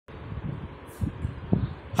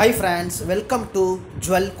Hi friends, welcome to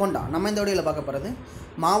Jewel Konda. நம்ம இந்த வீடியோல பார்க்க போறது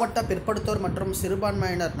மாவட்ட பிற்படுத்தோர் மற்றும்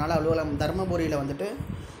சிறுபான்மையினர் நல அலுவலகம் தர்மபுரியில வந்துட்டு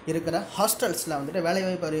இருக்கிற ஹாஸ்டல்ஸ்ல வந்துட்டு வேலை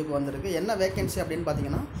வாய்ப்பு அறிவிப்பு வந்திருக்கு. என்ன வேகன்சி அப்படினு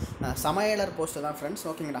பாத்தீங்கன்னா சமையலர் போஸ்ட் தான் फ्रेंड्स.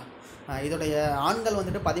 ஓகேங்களா. இதோடைய ஆண்கள்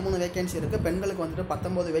வந்துட்டு 13 வேகன்சி இருக்கு, பெண்களுக்கு வந்துட்டு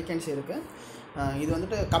 19 வேகன்சி இருக்கு. இது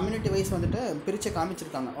வந்துட்டு கம்யூனிட்டி வைஸ் வந்துட்டு பிரிச்சு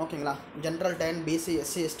காமிச்சிருக்காங்க. ஓகேங்களா. ஜெனரல் 10 பிசி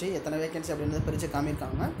எஸ்சி எஸ்டி எத்தனை வேகன்சி அப்படினு பிரிச்சு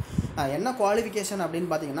காமிருக்காங்க. என்ன குவாலிஃபிகேஷன்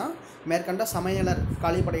அப்படினு பாத்தீங்கன்னா மேற்கண்ட சமையலர்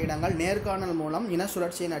காலிப்படை இடங்கள் நேர்காணல் மூலம் இன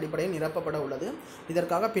சுழற்சியின் அடிப்படையில் நிரப்பப்பட உள்ளது.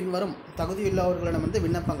 இதற்காக பின்வரும் தகுதியுள்ளவர்களிடம் வந்து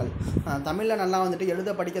விண்ணப்பங்கள். தமிழ்ல நல்லா வந்துட்டு எழுத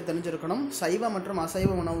படிக்க தெரிஞ்சிருக்கணும். சைவ மற்றும்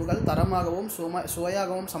அசைவ உணவுகள் தரமாகவும்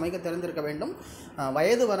சுவையாகவும் சமைக்க தெரிந்திருக்க வேண்டும்.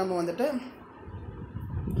 வயது வரம்பு வந்துட்டு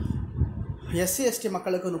எஸ்சி எஸ்டி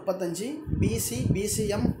மக்களுக்கு 35, பிசி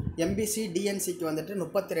பிசிஎம் எம்பிசி டிஎன்சிக்கு வந்துட்டு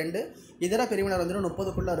 32, இதர பிரிவினர் வந்துட்டு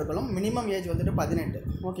 30க்குள்ளே இருக்கணும். மினிமம் ஏஜ் வந்துட்டு 18.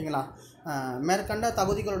 ஓகேங்களா. மேற்கண்ட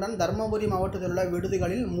தகுதிகளுடன் தருமபுரி மாவட்டத்தில் உள்ள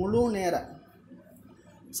விடுதிகளில் முழு நேர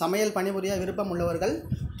சமையல் பணிபுரிய விருப்பம் உள்ளவர்கள்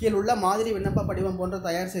கீழ் உள்ள மாதிரி விண்ணப்ப படிவம் போன்று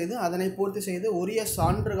தயார் செய்து அதனை பூர்த்தி செய்து உரிய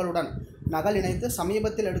சான்றுகளுடன் நகல் இணைத்து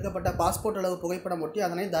சமீபத்தில் எடுக்கப்பட்ட பாஸ்போர்ட் அளவு புகைப்படம் ஒட்டி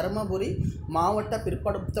அதனை தருமபுரி மாவட்ட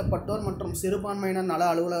பிற்படுத்தப்பட்டோர் மற்றும் சிறுபான்மையினர் நல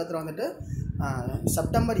அலுவலகத்தில் வந்துட்டு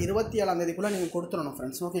செப்டம்பர் 27 நீங்கள் கொடுத்துடணும்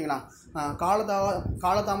ஃப்ரெண்ட்ஸ். ஓகேங்களா.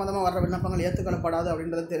 காலதாமதமாக வர்ற விண்ணப்பங்கள் ஏற்றுக்கொள்ளப்படாது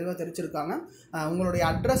அப்படின்றத தெரிவிச்சிருக்காங்க. உங்களுடைய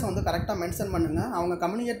அட்ரஸ் வந்து கரெக்டாக மென்ஷன் பண்ணுங்கள். அவங்க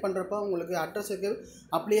கம்யூனிகேட் பண்ணுறப்போ உங்களுக்கு அட்ரஸுக்கு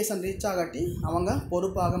அப்ளிகேஷன் ரீச் ஆகாட்டி அவங்க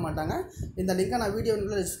பொறுப்பாக மாட்டாங்க. இந்த லிங்கை நான் வீடியோ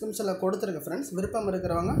டிஸ்கிரிப்ஷனில் கொடுத்துருக்கேன் ஃப்ரெண்ட்ஸ். விருப்பம்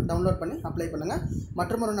இருக்கிறவங்க டவுன்லோட் பண்ணி அப்ளை பண்ணுங்கள்.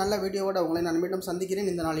 மற்றும் ஒரு நல்ல வீடியோவோட உங்களை நான் மீண்டும்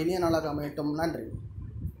சந்திக்கிறேன். இந்த நாள் இனிய நாளாக அமையட்டும். நன்றி.